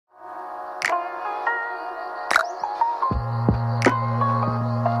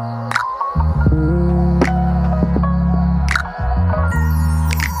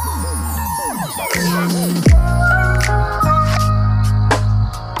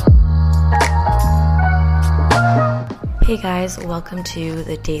Hey guys, welcome to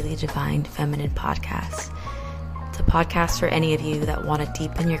the Daily Divine Feminine podcast. It's a podcast for any of you that want to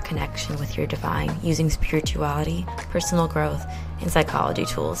deepen your connection with your divine using spirituality, personal growth, and psychology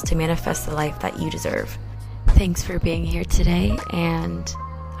tools to manifest the life that you deserve. Thanks for being here today, and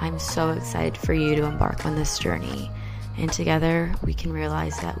I'm so excited for you to embark on this journey. And together we can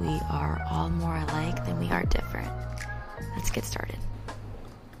realize that we are all more alike than we are different. Let's get started.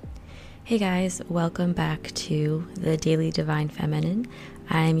 Hey guys, welcome back to the Daily Divine Feminine.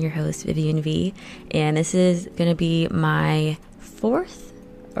 I'm your host, Vivian V, and this is going to be my fourth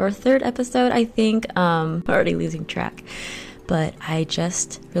or third episode, I think. I'm already losing track, but I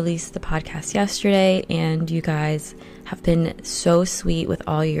just released the podcast yesterday, and you guys have been so sweet with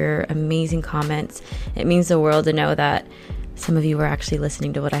all your amazing comments. It means the world to know that some of you are actually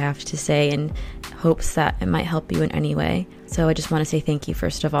listening to what I have to say in hopes that it might help you in any way. So I just want to say thank you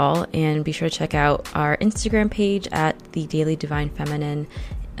first of all, and be sure to check out our Instagram page at the Daily Divine Feminine.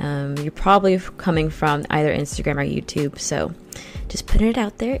 You're probably coming from either Instagram or YouTube, so just putting it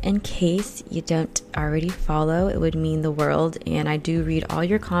out there in case you don't already follow. It would mean the world, and I do read all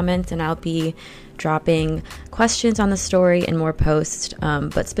your comments, and I'll be dropping questions on the story and more posts,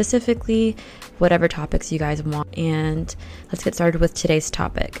 but specifically whatever topics you guys want. And let's get started with today's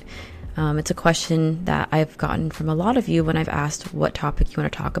topic. It's a question that I've gotten from a lot of you when I've asked what topic you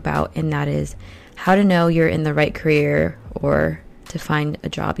want to talk about, and that is how to know you're in the right career or to find a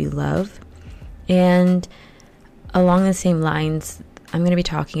job you love. And along the same lines, I'm going to be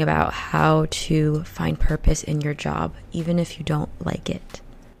talking about how to find purpose in your job, even if you don't like it.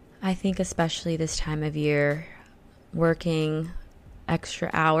 I think especially this time of year, working extra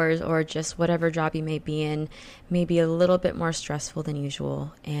hours or just whatever job you may be in may be a little bit more stressful than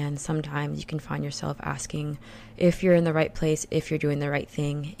usual, and sometimes you can find yourself asking if you're in the right place, if you're doing the right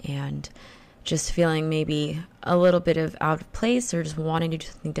thing, and just feeling maybe a little bit of out of place or just wanting to do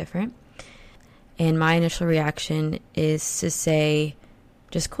something different. And my initial reaction is to say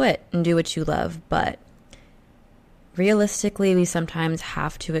just quit and do what you love, but realistically, we sometimes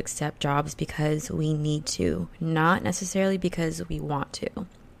have to accept jobs because we need to, not necessarily because we want to.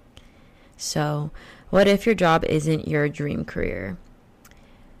 So, what if your job isn't your dream career?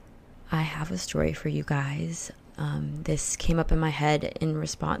 I have a story for you guys. This came up in my head in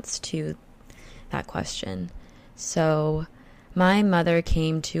response to that question. So, my mother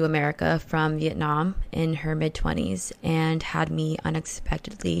came to America from Vietnam in her mid-20s and had me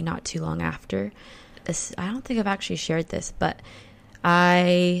unexpectedly not too long after. I don't think I've actually shared this, but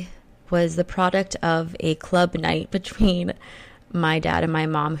I was the product of a club night between my dad and my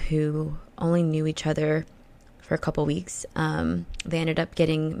mom, who only knew each other for a couple weeks. They ended up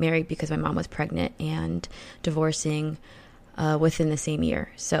getting married because my mom was pregnant and divorcing within the same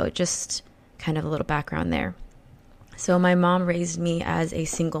year. So just kind of a little background there. So my mom raised me as a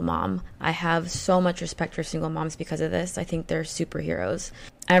single mom. I have so much respect for single moms because of this. I think they're superheroes.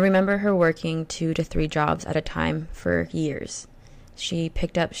 I remember her working 2 to 3 jobs at a time for years. She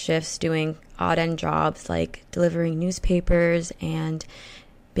picked up shifts doing odd-end jobs like delivering newspapers and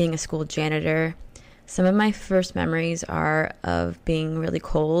being a school janitor. Some of my first memories are of being really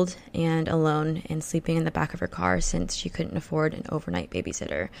cold and alone and sleeping in the back of her car since she couldn't afford an overnight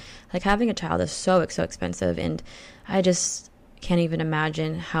babysitter. Like, having a child is so expensive, and I just can't even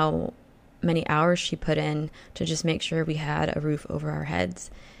imagine how many hours she put in to just make sure we had a roof over our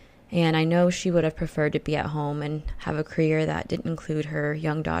heads. And I know she would have preferred to be at home and have a career that didn't include her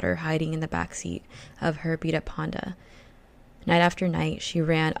young daughter hiding in the backseat of her beat-up Honda. Night after night, she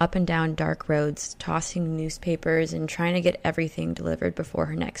ran up and down dark roads, tossing newspapers and trying to get everything delivered before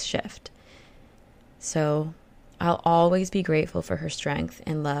her next shift. So I'll always be grateful for her strength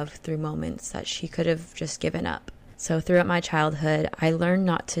and love through moments that she could have just given up. So throughout my childhood, I learned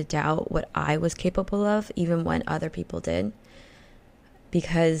not to doubt what I was capable of, even when other people did,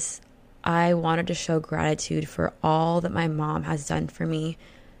 because I wanted to show gratitude for all that my mom has done for me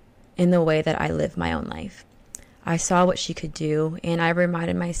in the way that I live my own life. I saw what she could do, and I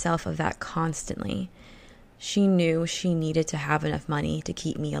reminded myself of that constantly. She knew she needed to have enough money to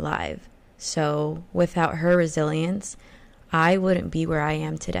keep me alive. So without her resilience, I wouldn't be where I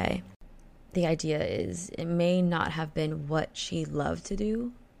am today. The idea is, it may not have been what she loved to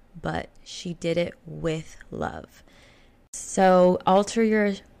do, but she did it with love. So alter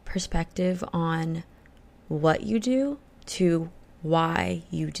your perspective on what you do to why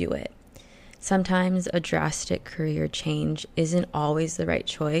you do it. Sometimes a drastic career change isn't always the right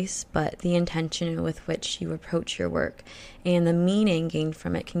choice, but the intention with which you approach your work and the meaning gained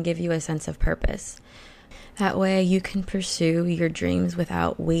from it can give you a sense of purpose. That way you can pursue your dreams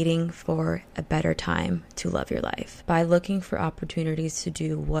without waiting for a better time to love your life. By looking for opportunities to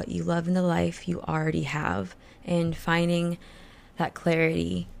do what you love in the life you already have and finding that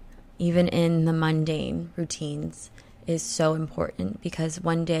clarity, even in the mundane routines, is so important, because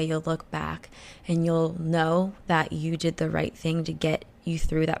one day you'll look back and you'll know that you did the right thing to get you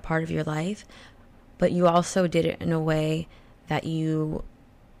through that part of your life, but you also did it in a way that you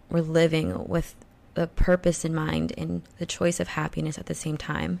were living with the purpose in mind and the choice of happiness at the same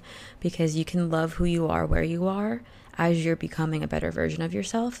time, because you can love who you are where you are as you're becoming a better version of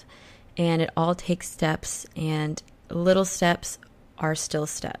yourself. And it all takes steps, and little steps are still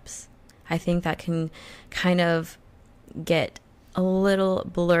steps. I think that can kind of get a little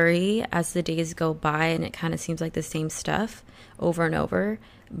blurry as the days go by, and it kind of seems like the same stuff over and over,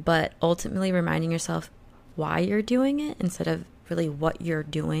 but ultimately reminding yourself why you're doing it instead of really what you're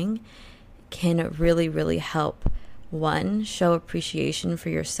doing can really, really help. One, show appreciation for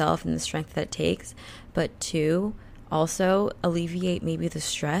yourself and the strength that it takes, but two, also alleviate maybe the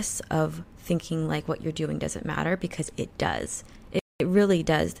stress of thinking like what you're doing doesn't matter, because it does. It really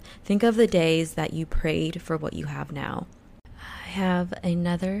does. Think of the days that you prayed for what you have now. I have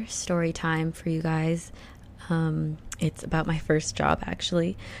another story time for you guys. It's about my first job,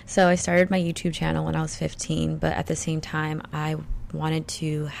 actually. So I started my YouTube channel when I was 15, but at the same time, I wanted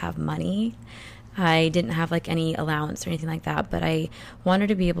to have money. I didn't have like any allowance or anything like that, but I wanted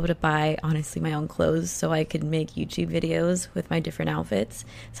to be able to buy, honestly, my own clothes so I could make YouTube videos with my different outfits,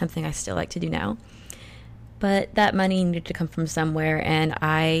 something I still like to do now. But that money needed to come from somewhere, and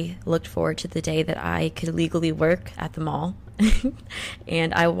I looked forward to the day that I could legally work at the mall.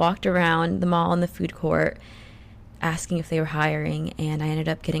 And I walked around the mall and the food court asking if they were hiring, and I ended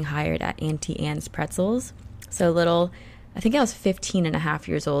up getting hired at Auntie Pretzels. So I think I was 15 and a half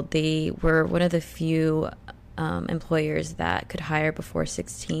years old. They were one of the few employers that could hire before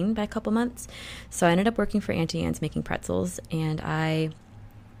 16 by a couple months. So I ended up working for Auntie Anne's making pretzels, and I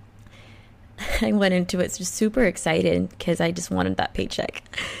went into it just super excited because I just wanted that paycheck.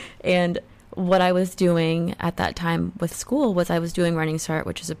 And what I was doing at that time with school was I was doing Running Start,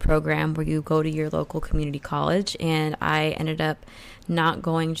 which is a program where you go to your local community college, and I ended up not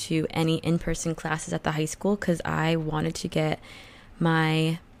going to any in-person classes at the high school because I wanted to get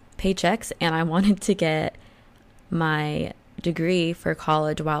my paychecks and I wanted to get my degree for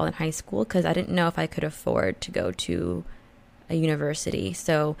college while in high school, because I didn't know if I could afford to go to a university.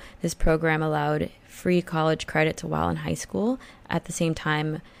 So this program allowed free college credits while in high school. At the same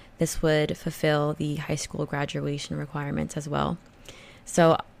time, this would fulfill the high school graduation requirements as well.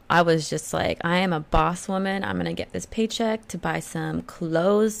 So I was just like, I am a boss woman. I'm going to get this paycheck to buy some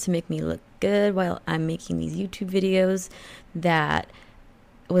clothes to make me look good while I'm making these YouTube videos. That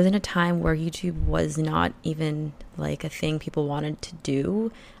was in a time where YouTube was not even like a thing people wanted to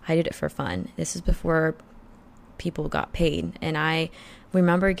do. I did it for fun. This is before people got paid. And I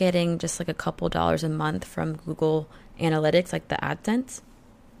remember getting just like a couple dollars a month from Google Analytics, like the AdSense.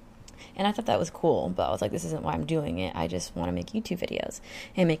 And I thought that was cool, but I was like, this isn't why I'm doing it. I just want to make YouTube videos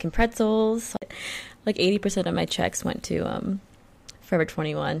and making pretzels. Like 80% of my checks went to Forever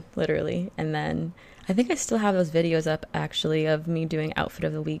 21, literally. And then I think I still have those videos up, actually, of me doing outfit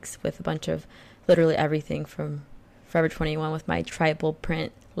of the weeks with a bunch of literally everything from Forever 21 with my tribal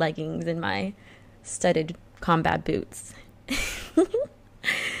print leggings and my studded combat boots.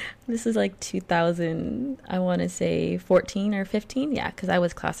 This is like 2000, I want to say 14 or 15. Yeah, because I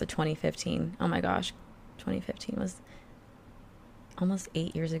was class of 2015. Oh my gosh, 2015 was almost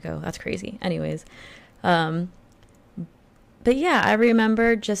 8 years ago. That's crazy. Anyways, but yeah, I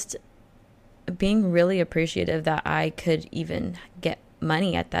remember just being really appreciative that I could even get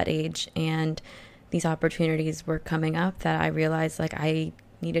money at that age, and these opportunities were coming up that I realized like I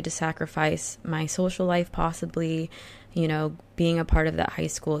needed to sacrifice my social life, possibly, you know, being a part of that high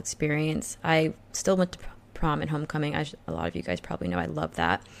school experience. I still went to prom and homecoming. A lot of you guys probably know I love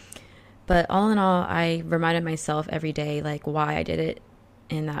that. But all in all, I reminded myself every day, like, why I did it.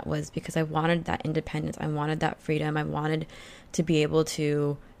 And that was because I wanted that independence. I wanted that freedom. I wanted to be able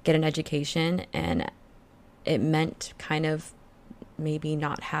to get an education. And it meant kind of maybe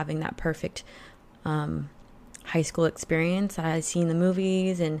not having that perfect high school experience that I had seen in the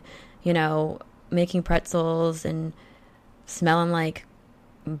movies, and, you know, making pretzels and smelling like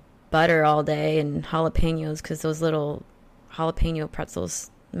butter all day and jalapenos, because those little jalapeno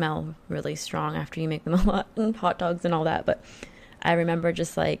pretzels smell really strong after you make them a lot, and hot dogs and all that. But I remember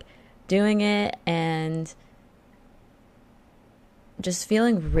just like doing it and just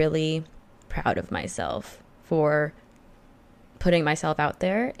feeling really proud of myself for putting myself out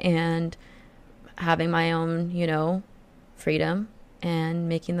there and having my own, freedom and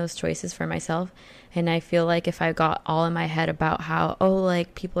making those choices for myself. And I feel like if I got all in my head about how,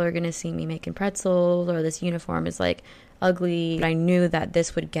 like people are going to see me making pretzels, or this uniform is like ugly, I knew that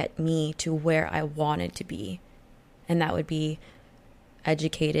this would get me to where I wanted to be. And that would be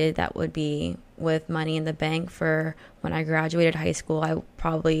educated, that would be with money in the bank for when I graduated high school. I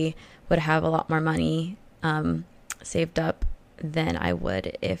probably would have a lot more money saved up than I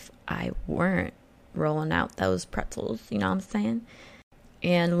would if I weren't rolling out those pretzels, you know what I'm saying?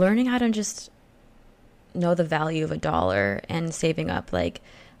 And learning how to just know the value of $1 and saving up. Like,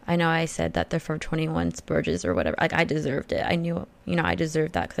 I know I said that they're for 21 Spurges or whatever. Like, I deserved it. I knew, I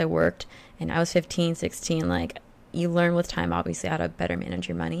deserved that because I worked and I was 15, 16. Like, you learn with time, obviously, how to better manage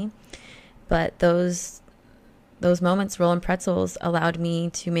your money. But those moments rolling pretzels allowed me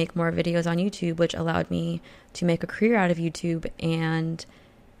to make more videos on YouTube, which allowed me to make a career out of YouTube, and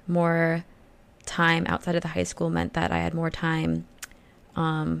more time outside of the high school meant that I had more time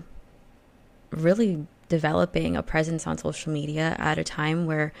really developing a presence on social media at a time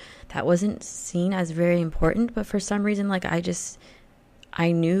where that wasn't seen as very important. But for some reason, like,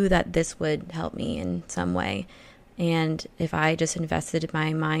 I knew that this would help me in some way. And if I just invested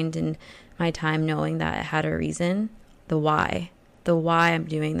my mind and my time knowing that it had a reason, the why I'm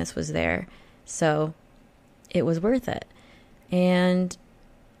doing this was there. So it was worth it. And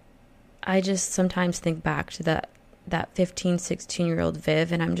I just sometimes think back to that 15, 16-year-old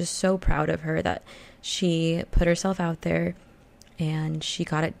Viv, and I'm just so proud of her that she put herself out there and she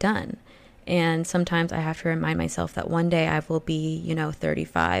got it done. And sometimes I have to remind myself that one day I will be,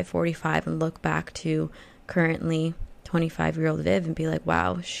 35, 45 and look back to currently 25-year-old Viv and be like,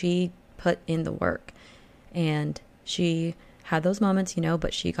 wow, she put in the work. And she had those moments,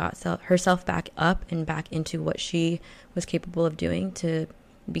 but she got herself back up and back into what she was capable of doing to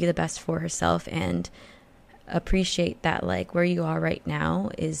be the best for herself. And appreciate that, like, where you are right now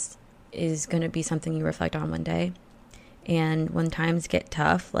is going to be something you reflect on one day. And when times get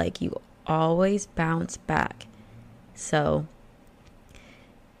tough, like, you always bounce back. So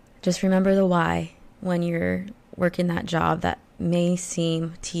just remember the why when you're working that job that may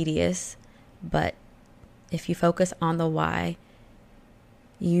seem tedious, but if you focus on the why,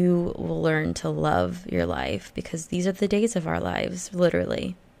 you will learn to love your life, because these are the days of our lives,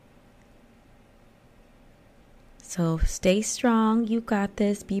 literally. So stay strong. You got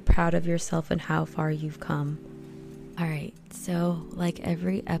this. Be proud of yourself and how far you've come. All right. So like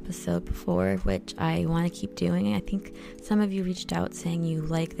every episode before, which I want to keep doing, I think some of you reached out saying you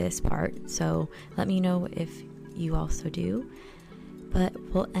like this part. So let me know if you also do. But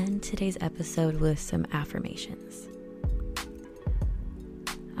we'll end today's episode with some affirmations.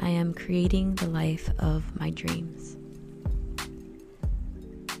 I am creating the life of my dreams.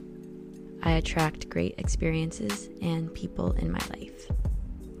 I attract great experiences and people in my life.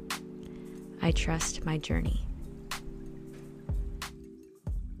 I trust my journey.